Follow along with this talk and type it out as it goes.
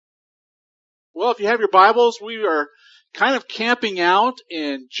Well, if you have your Bibles, we are kind of camping out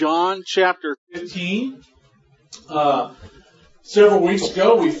in John chapter 15. Several weeks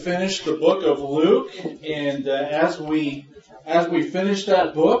ago, we finished the book of Luke, and as we finished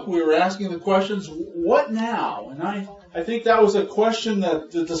that book, we were asking the questions, what now? And I think that was a question that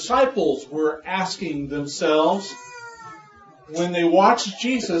the disciples were asking themselves when they watched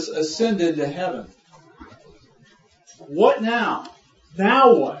Jesus ascend into heaven. What now?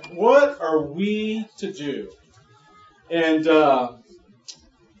 Now what? What are we to do? And a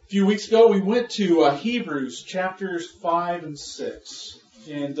few weeks ago, we went to Hebrews chapters 5 and 6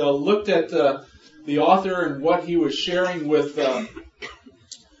 and looked at the author and what he was sharing with the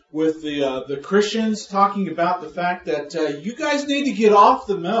Christians, talking about the fact that you guys need to get off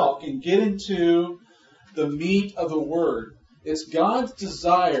the milk and get into the meat of the Word. It's God's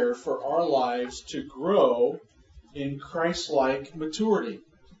desire for our lives to grow in Christ-like maturity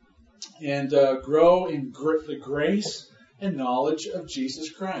and grow in the grace and knowledge of Jesus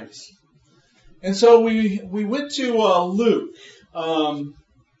Christ. And so we went to Luke.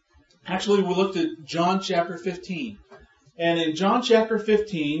 Actually, we looked at John chapter 15. And in John chapter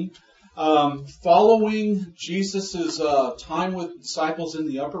 15, following Jesus' time with disciples in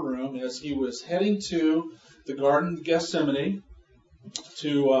the upper room, as he was heading to the Garden of Gethsemane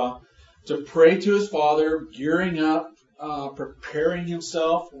to pray to his Father, gearing up, preparing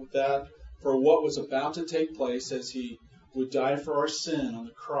himself for what was about to take place as he would die for our sin on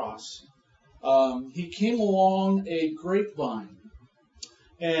the cross. He came along a grapevine,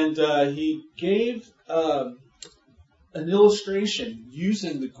 and he gave an illustration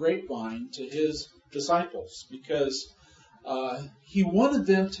using the grapevine to his disciples because he wanted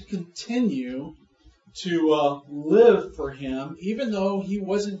them to continue to live for him, even though he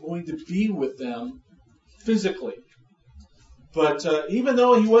wasn't going to be with them physically. But even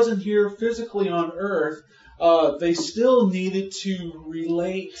though he wasn't here physically on earth, they still needed to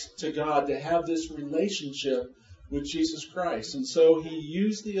relate to God, to have this relationship with Jesus Christ. And so he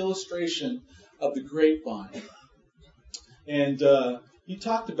used the illustration of the grapevine. And he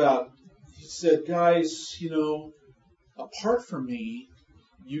said, guys, apart from me,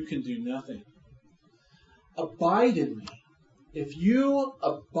 you can do nothing. Abide in me. If you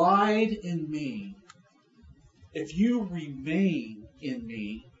abide in me, if you remain in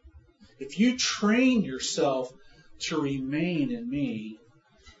me, if you train yourself to remain in me,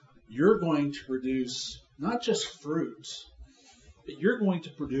 you're going to produce not just fruit, but you're going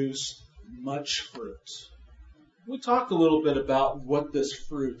to produce much fruit. We talked a little bit about what this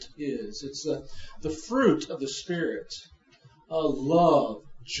fruit is. It's the fruit of the Spirit. Love,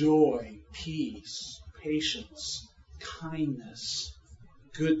 joy, peace, patience, kindness,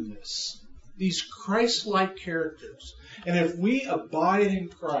 goodness. These Christ-like characters. And if we abide in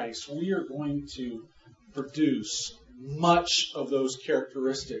Christ, we are going to produce much of those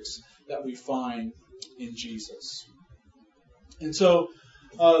characteristics that we find in Jesus. And so,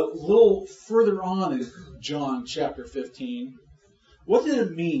 a little further on in John chapter 15, what did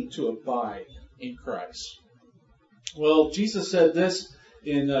it mean to abide in Christ? Well, Jesus said this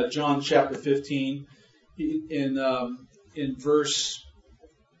in John chapter 15, in verse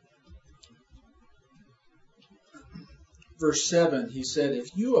 7, he said, if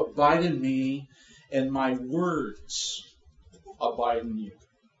you abide in me and my words abide in you.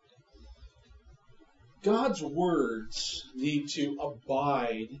 God's words need to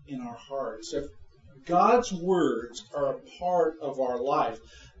abide in our hearts. If God's words are a part of our life,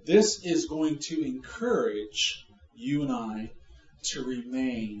 this is going to encourage you and I to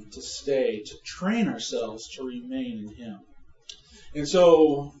remain, to stay, to train ourselves to remain in Him. And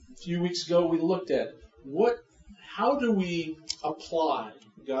so, a few weeks ago, we looked at how do we apply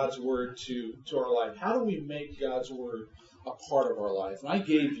God's Word to our life? How do we make God's Word a part of our life? And I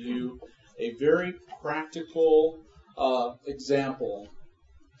gave you a very practical example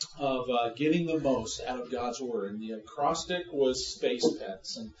of getting the most out of God's Word. And the acrostic was space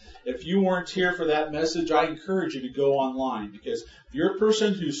pets. And if you weren't here for that message, I encourage you to go online, because if you're a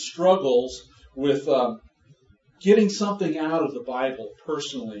person who struggles with getting something out of the Bible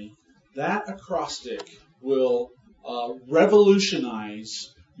personally, that acrostic will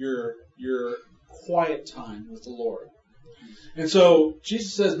revolutionize your quiet time with the Lord. And so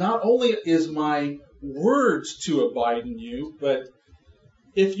Jesus says, not only is my words to abide in you, but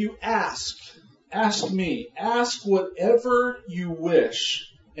if you ask me, ask whatever you wish,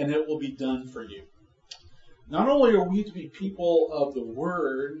 and it will be done for you. Not only are we to be people of the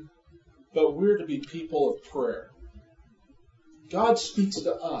Word, but we're to be people of prayer. God speaks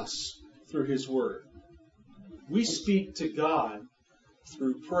to us through His Word. We speak to God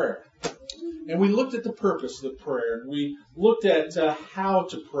through prayer. And we looked at the purpose of the prayer. And we looked at how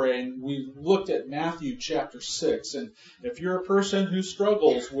to pray. And we looked at Matthew chapter 6. And if you're a person who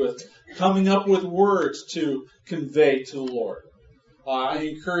struggles with coming up with words to convey to the Lord, I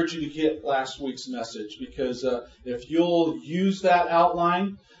encourage you to get last week's message, because if you'll use that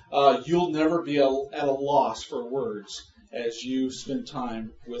outline, you'll never be at a loss for words as you spend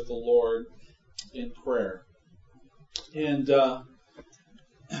time with the Lord in prayer. And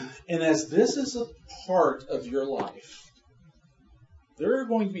as this is a part of your life, there are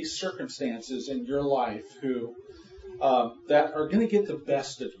going to be circumstances in your life that are going to get the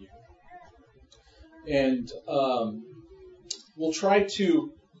best of you. And will try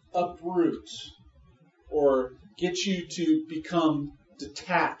to uproot or get you to become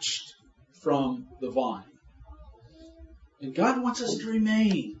detached from the vine. And God wants us to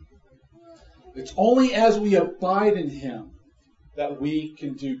remain. It's only as we abide in Him that we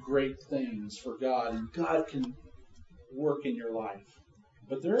can do great things for God, and God can work in your life.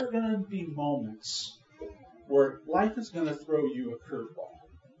 But there are going to be moments where life is going to throw you a curveball.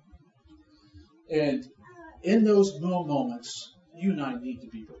 And in those moments, you and I need to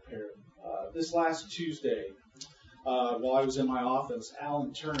be prepared. This last Tuesday, while I was in my office,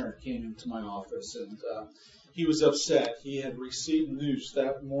 Alan Turner came into my office, and he was upset. He had received news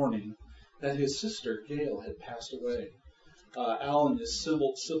that morning that his sister, Gail, had passed away. Alan is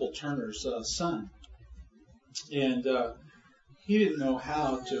Sybil Turner's son. And he didn't know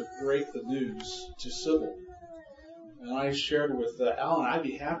how to break the news to Sybil. And I shared with Alan, I'd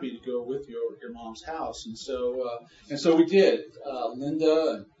be happy to go with you over to your mom's house. And so we did.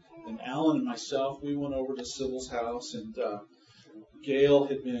 Linda and Alan and myself, we went over to Sybil's house. And Gail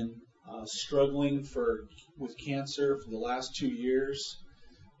had been struggling with cancer for the last 2 years.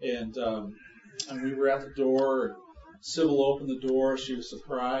 And we were at the door. And Sybil opened the door. She was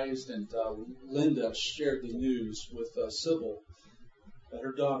surprised. And Linda shared the news with Sybil that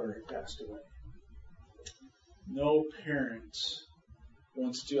her daughter had passed away. No parent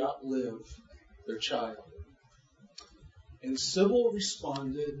wants to outlive their child. And Sybil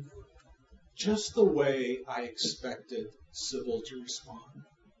responded just the way I expected Sybil to respond.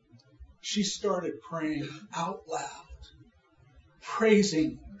 She started praying out loud,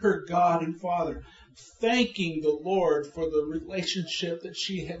 praising her God and Father, thanking the Lord for the relationship that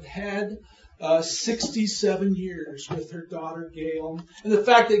she had had 67 years with her daughter Gail, and the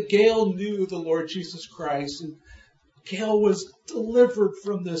fact that Gail knew the Lord Jesus Christ, and Gail was delivered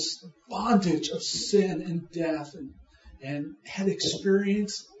from this bondage of sin and death, and had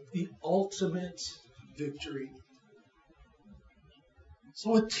experienced the ultimate victory.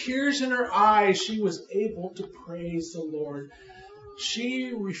 So with tears in her eyes, she was able to praise the Lord.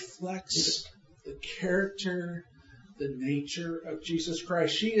 She reflects the character, the nature of Jesus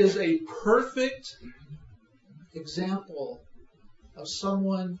Christ. She is a perfect example of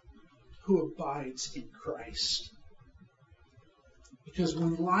someone who abides in Christ. Because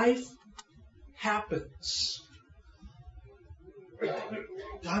when life happens,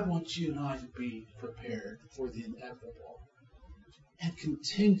 God wants you and I to be prepared for the inevitable and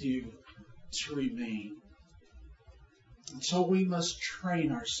continue to remain. And so we must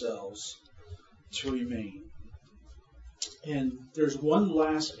train ourselves to remain. And there's one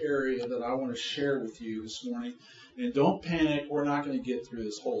last area that I want to share with you this morning. And don't panic, we're not going to get through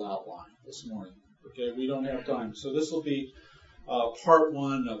this whole outline this morning. Okay, we don't have time. So this will be part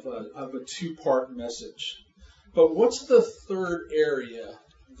one of a two-part message. But what's the third area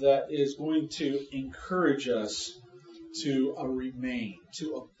that is going to encourage us to remain,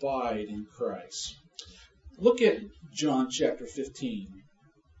 to abide in Christ? Look at John chapter 15.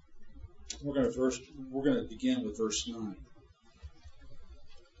 We're going to begin with verse 9.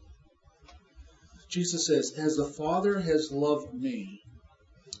 Jesus says, "As the Father has loved me,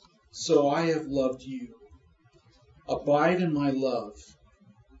 so I have loved you. Abide in my love.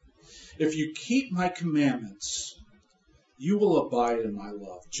 If you keep my commandments, you will abide in my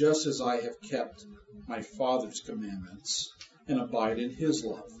love, just as I have kept my Father's commandments and abide in his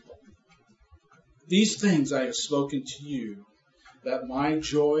love. These things I have spoken to you, that my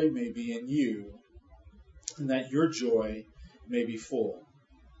joy may be in you, and that your joy may be full.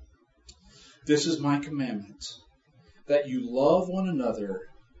 This is my commandment, that you love one another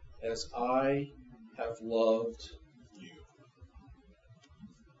as I have loved you."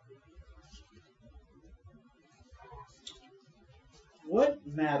 What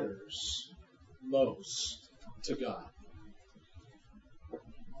matters most to God?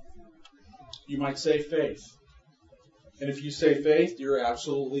 You might say faith. And if you say faith, you're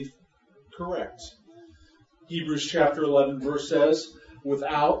absolutely correct. Hebrews chapter 11 verse says,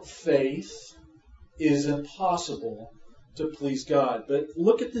 without faith, it is impossible to please God. But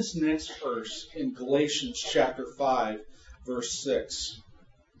look at this next verse in Galatians chapter 5, verse 6.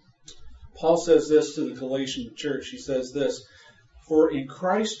 Paul says this to the Galatian church. He says this, "For in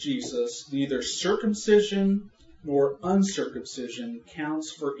Christ Jesus neither circumcision nor uncircumcision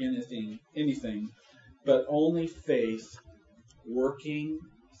counts for anything, but only faith working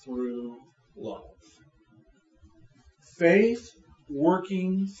through love." Faith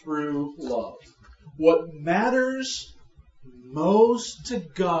working through love. What matters most to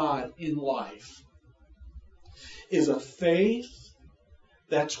God in life is a faith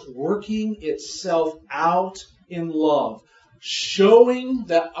that's working itself out in love, showing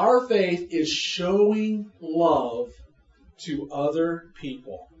that our faith is showing love to other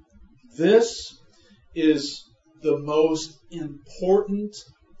people. This is the most important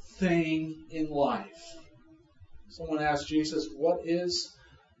thing in life. Someone asked Jesus, what is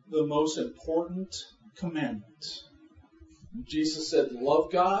the most important commandment? Jesus said, love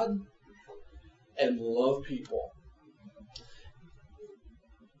God and love people.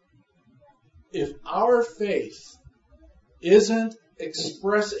 If our faith isn't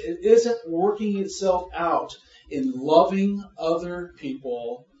working itself out in loving other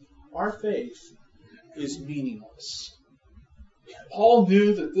people, our faith is meaningless. Paul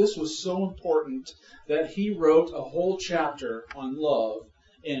knew that this was so important that he wrote a whole chapter on love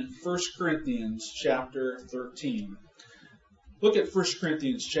in 1 Corinthians chapter 13. Look at 1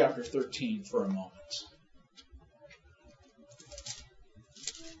 Corinthians chapter 13 for a moment.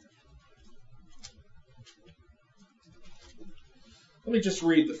 Let me just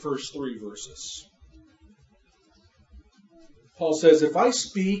read the first 3 verses. Paul says, "If I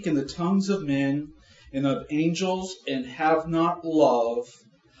speak in the tongues of men and of angels and have not love,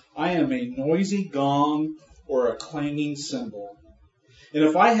 I am a noisy gong or a clanging cymbal. And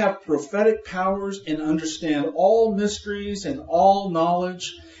if I have prophetic powers and understand all mysteries and all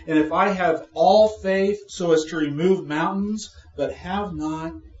knowledge, and if I have all faith so as to remove mountains, but have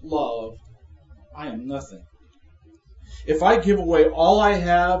not love, I am nothing. If I give away all I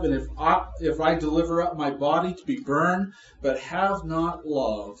have, and if I deliver up my body to be burned, but have not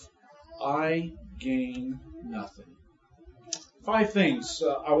love, I gain nothing." 5 things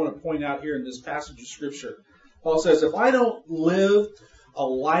I want to point out here in this passage of Scripture. Paul says, if I don't live a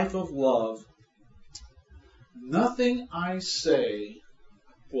life of love, nothing I say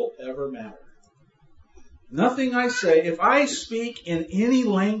will ever matter. Nothing I say, if I speak in any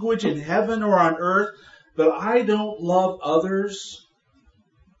language in heaven or on earth, but I don't love others,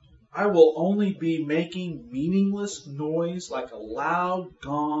 I will only be making meaningless noise like a loud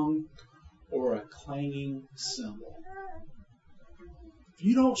gong or a clanging cymbal. If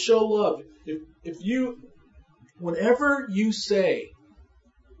you don't show love, whatever you say,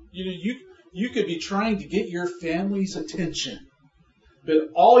 you could be trying to get your family's attention, but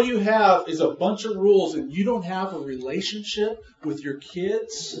all you have is a bunch of rules and you don't have a relationship with your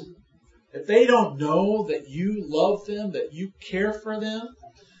kids. If they don't know that you love them, that you care for them,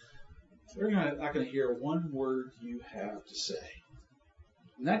 they're not going to hear one word you have to say.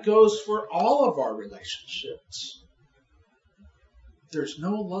 And that goes for all of our relationships. If there's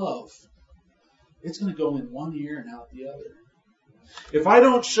no love, it's going to go in one ear and out the other. If I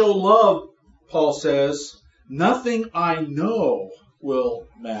don't show love, Paul says, nothing I know will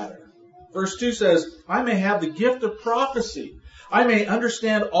matter. Verse 2 says, I may have the gift of prophecy. I may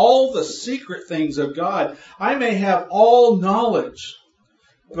understand all the secret things of God. I may have all knowledge.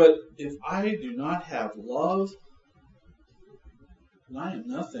 But if I do not have love, then I am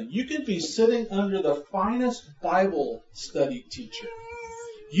nothing. You could be sitting under the finest Bible study teacher.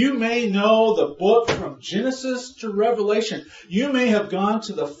 You may know the book from Genesis to Revelation. You may have gone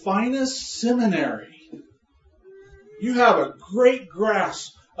to the finest seminary. You have a great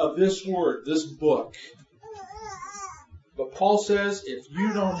grasp of this word, this book. But Paul says if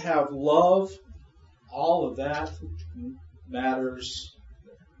you don't have love, all of that matters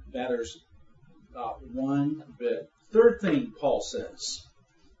not one bit. Third thing Paul says,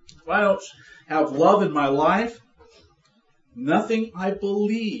 if I don't have love in my life, nothing I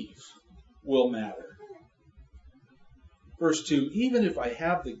believe will matter. Verse 2, even if I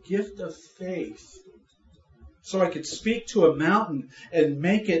have the gift of faith, so I could speak to a mountain and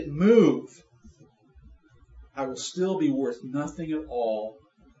make it move, I will still be worth nothing at all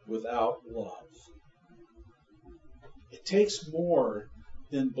without love. It takes more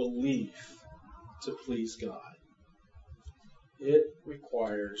than belief to please God. It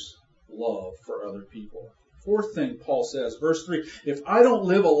requires love for other people. Fourth thing Paul says, verse 3, if I don't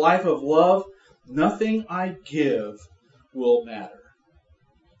live a life of love, nothing I give will matter.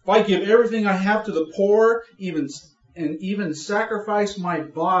 if I give everything I have to the poor, even sacrifice my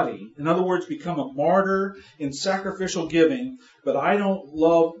body, in other words, become a martyr in sacrificial giving, but I don't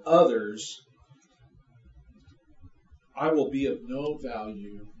love others, I will be of no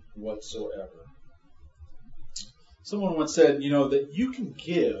value whatsoever. Someone once said, that you can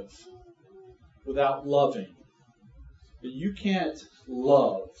give without loving, but you can't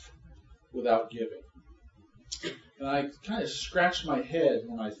love without giving. And I kind of scratched my head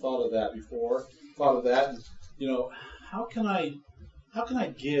when I thought of that before. And, how can I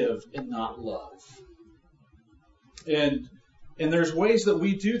give and not love? And there's ways that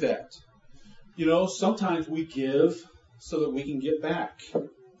we do that. Sometimes we give so that we can get back.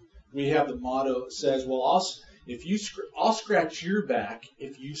 We have the motto that says, well, I'll scratch your back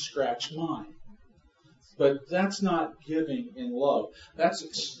if you scratch mine. But that's not giving in love. That's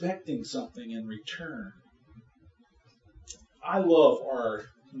expecting something in return. I love our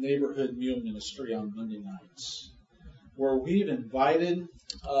neighborhood meal ministry on Monday nights, where we've invited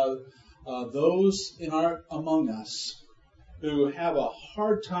those among us who have a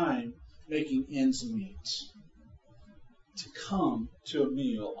hard time making ends meet to come to a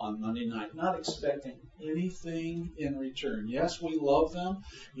meal on Monday night, not expecting anything in return. Yes, we love them.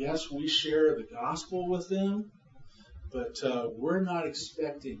 Yes, we share the gospel with them, but we're not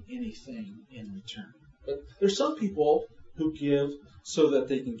expecting anything in return. But there's some people who give so that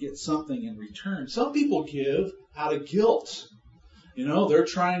they can get something in return. Some people give out of guilt. They're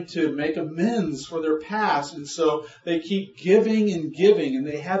trying to make amends for their past, and so they keep giving and giving, and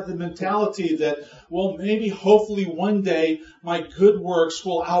they have the mentality that, well, maybe, hopefully, one day my good works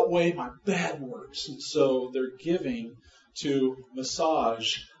will outweigh my bad works, and so they're giving to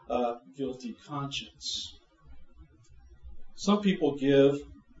massage a guilty conscience. Some people give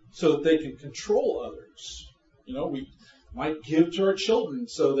so that they can control others. We might give to our children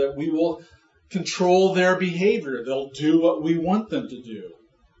so that we will control their behavior. They'll do what we want them to do.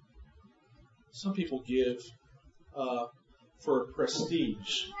 Some people give for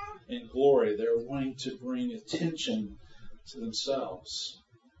prestige and glory. They're wanting to bring attention to themselves.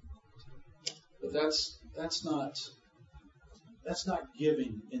 But that's not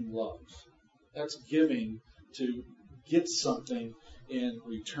giving in love. That's giving to get something in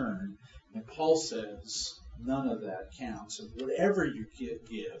return. And Paul says none of that counts. And whatever you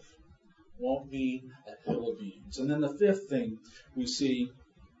give won't be a hill of beans. And then the fifth thing we see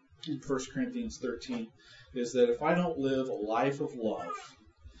in 1 Corinthians 13 is that if I don't live a life of love,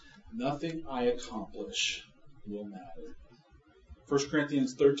 nothing I accomplish will matter. 1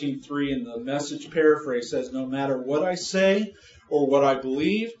 Corinthians 13:3 in the Message paraphrase says, no matter what I say or what I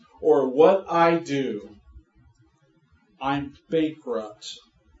believe or what I do, I'm bankrupt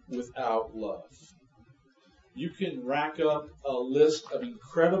without love. You can rack up a list of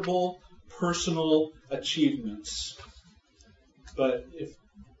incredible personal achievements, but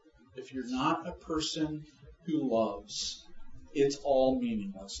if you're not a person who loves, it's all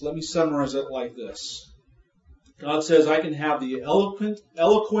meaningless. Let me summarize it like this. God says I can have the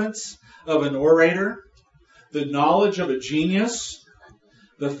eloquence of an orator, the knowledge of a genius,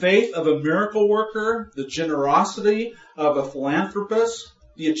 the faith of a miracle worker, the generosity of a philanthropist,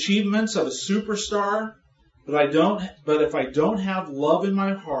 the achievements of a superstar, but if I don't have love in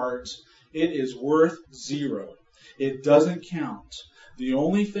my heart, it is worth zero. It doesn't count. The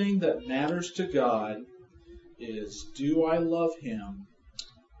only thing that matters to God is, do I love Him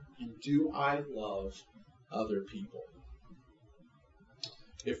and do I love other people?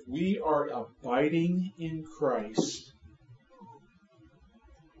 If we are abiding in Christ,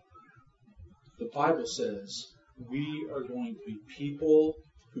 the Bible says we are going to be people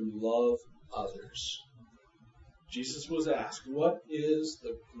who love others. Jesus was asked, what is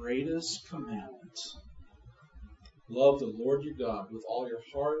the greatest commandment? Love the Lord your God with all your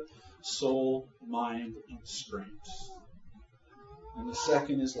heart, soul, mind, and strength. And the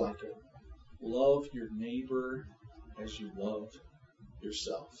second is like it. Love your neighbor as you love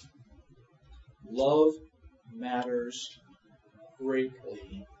yourself. Love matters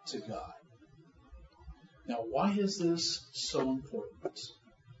greatly to God. Now, why is this so important?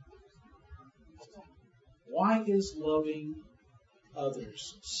 Why is loving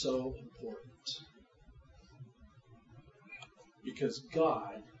others so important? Because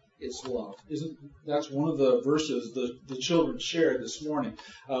God is love. That's one of the verses the children shared this morning.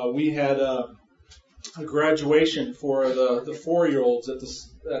 We had a graduation for the 4-year-olds at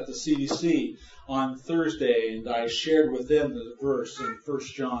the CDC on Thursday, and I shared with them the verse in 1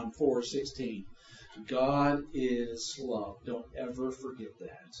 John 4:16. God is love. Don't ever forget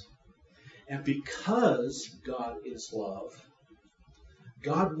that. And because God is love,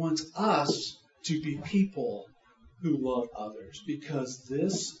 God wants us to be people who love others, because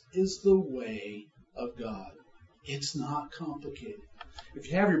this is the way of God. It's not complicated. If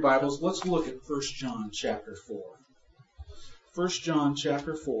you have your Bibles, let's look at 1 John chapter 4. 1 John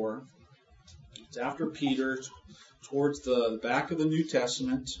chapter 4. It's after Peter, towards the back of the New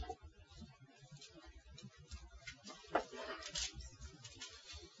Testament.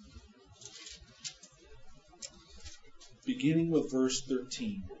 Beginning with verse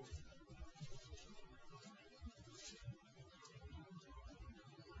 13.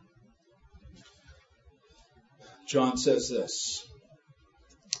 John says this,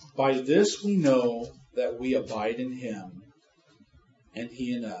 "By this we know that we abide in him, and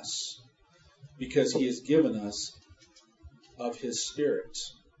he in us, because he has given us of his Spirit.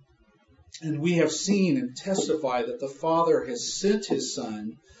 And we have seen and testify that the Father has sent his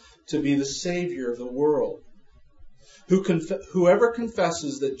Son to be the Savior of the world. Whoever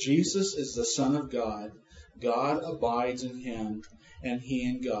confesses that Jesus is the Son of God, God abides in him, and he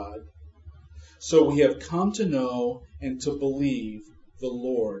in God. So we have come to know and to believe the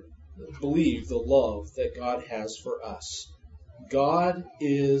love that God has for us. God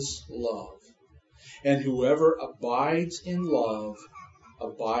is love. And whoever abides in love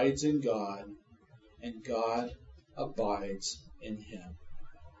abides in God, and God abides in him."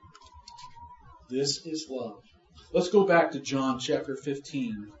 This is love. Let's go back to John chapter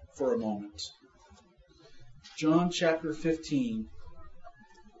 15 for a moment. John chapter 15.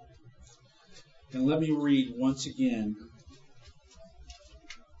 And let me read once again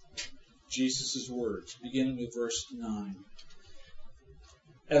Jesus' words, beginning with verse 9.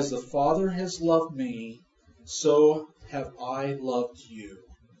 "As the Father has loved me, so have I loved you.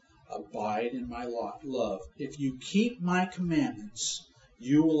 Abide in my love. If you keep my commandments,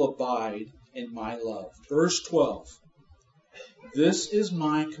 you will abide in my love." Verse 12. "This is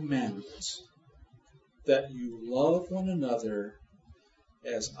my commandment, that you love one another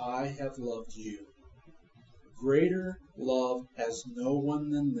as I have loved you. Greater love has no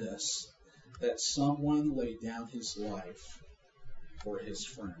one than this, that someone lay down his life for his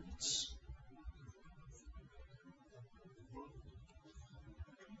friends."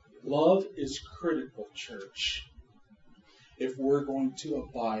 Love is critical, church, if we're going to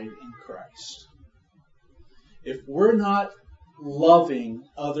abide in Christ. If we're not loving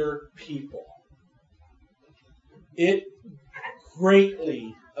other people, it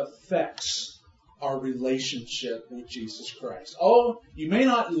greatly affects our relationship with Jesus Christ. Oh, you may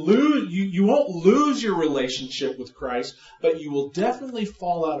not lose, you won't lose your relationship with Christ, but you will definitely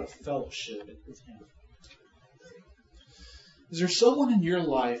fall out of fellowship with him. Is there someone in your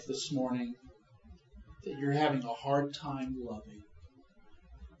life this morning that you're having a hard time loving?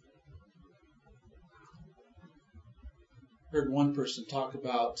 I heard one person talk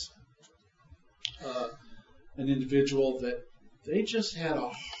about an individual that they just had a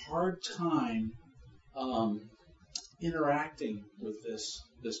hard time interacting with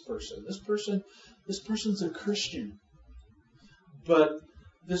this person. This person's a Christian, but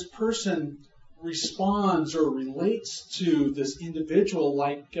this person responds or relates to this individual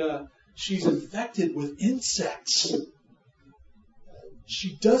like she's infected with insects.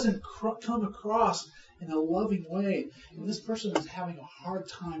 She doesn't come across in a loving way, and this person is having a hard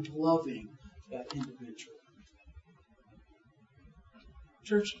time loving that individual.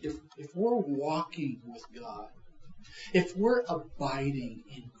 Church, if we're walking with God, if we're abiding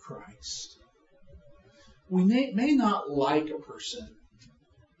in Christ, we may not like a person,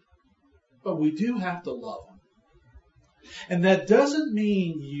 but we do have to love them. And that doesn't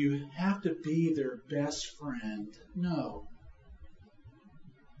mean you have to be their best friend. No.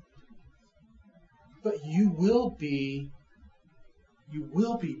 But you will be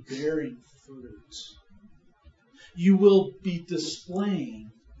bearing fruit. You will be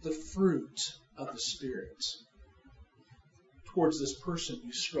displaying the fruit of the Spirit towards this person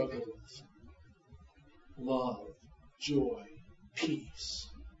you struggle with. Love, joy, peace,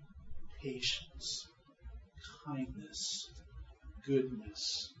 patience, kindness,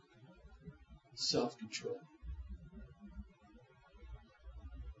 goodness, self-control.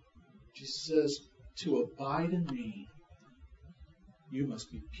 Jesus says, to abide in me, you must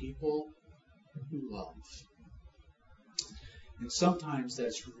be people who love. And sometimes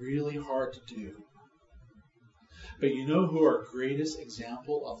that's really hard to do. But you know who our greatest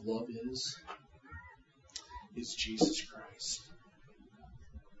example of love is? It's Jesus Christ.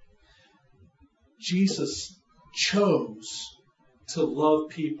 Jesus chose to love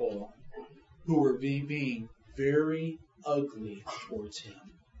people who were being very ugly towards him.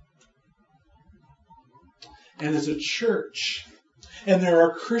 And as a church, And there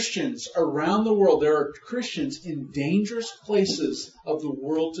are Christians around the world, there are Christians in dangerous places of the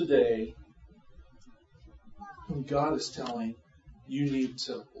world today whom God is telling you need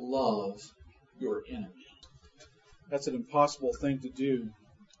to love your enemy. That's an impossible thing to do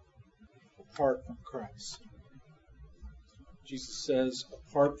apart from Christ. Jesus says,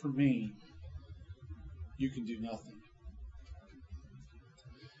 apart from me, you can do nothing.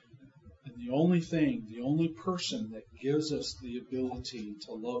 And the only person that gives us the ability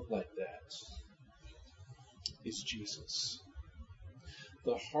to love like that is Jesus.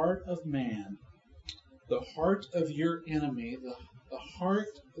 The heart of man, the heart of your enemy, the heart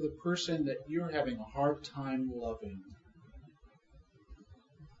of the person that you're having a hard time loving,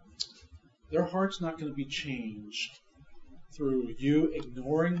 their heart's not going to be changed through you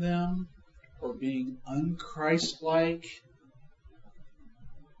ignoring them or being un-Christ-like.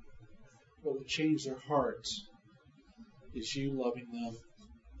 What will change their hearts is you loving them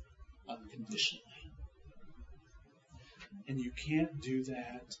unconditionally. And you can't do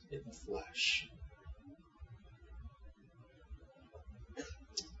that in the flesh.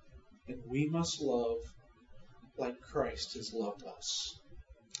 And we must love like Christ has loved us.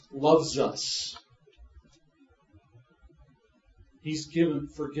 Loves us. He's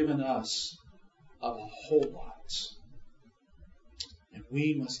forgiven us of a whole lot. And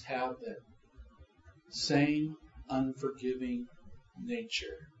we must have that same unforgiving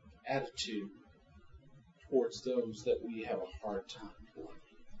nature, attitude towards those that we have a hard time loving.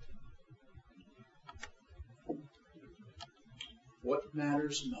 What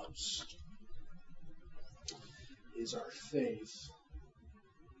matters most is our faith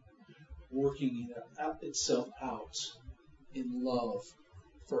working itself out in love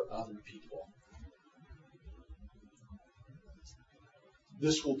for other people.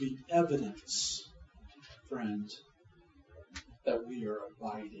 This will be evidence, friend, that we are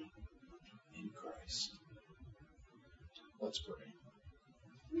abiding in Christ. Let's pray.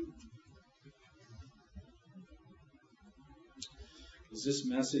 Is this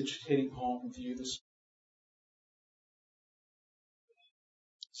message hitting home with you this? Is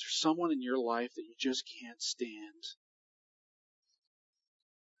there someone in your life that you just can't stand?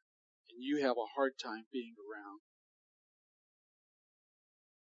 And you have a hard time being around?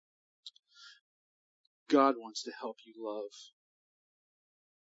 God wants to help you love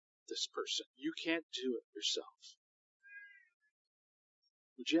this person. You can't do it yourself.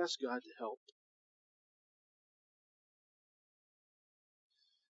 Would you ask God to help?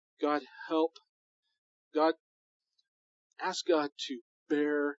 God, help. God, ask God to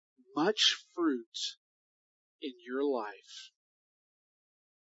bear much fruit in your life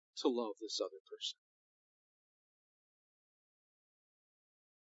to love this other person.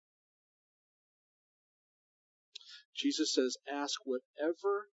 Jesus says, ask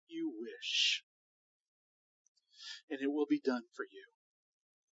whatever you wish, and it will be done for you.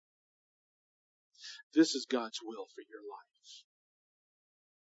 This is God's will for your life.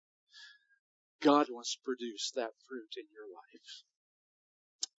 God wants to produce that fruit in your life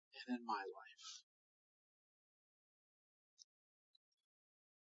and in my life.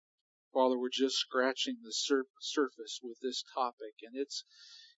 Father, we're just scratching the surface with this topic, and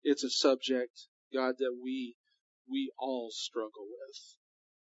it's a subject, God, that we all struggle with.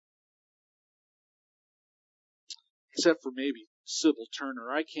 Except for maybe Sybil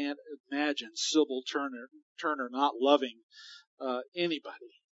Turner. I can't imagine Sybil Turner not loving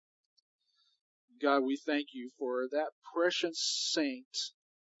anybody. God, we thank you for that precious saint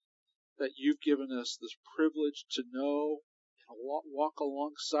that you've given us this privilege to know and walk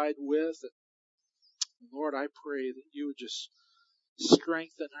alongside with. And Lord, I pray that you would just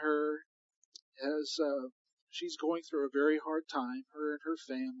strengthen her as she's going through a very hard time, her and her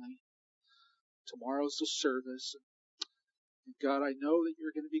family. Tomorrow's the service. And God, I know that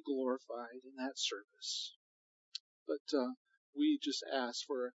you're going to be glorified in that service. But we just ask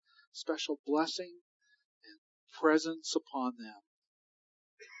for a special blessing and presence upon them.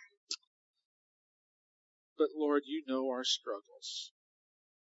 But Lord, you know our struggles.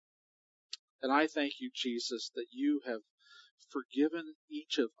 And I thank you, Jesus, that you have forgiven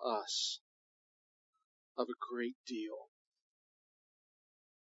each of us of a great deal.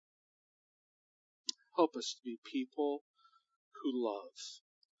 Help us to be people who love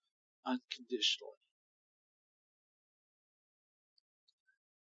unconditionally.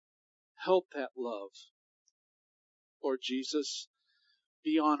 Help that love, Lord Jesus,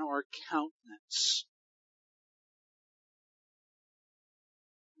 be on our countenance.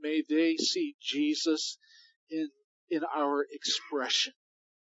 May they see Jesus in our expression.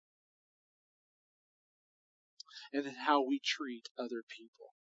 and in how we treat other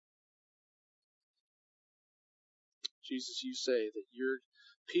people. Jesus, you say that your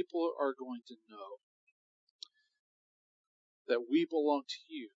people are going to know that we belong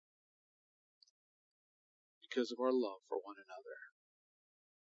to you because of our love for one another.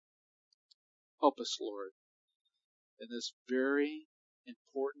 Help us, Lord, in this very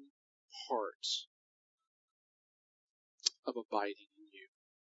important part of abiding in you.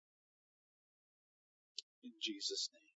 In Jesus' name.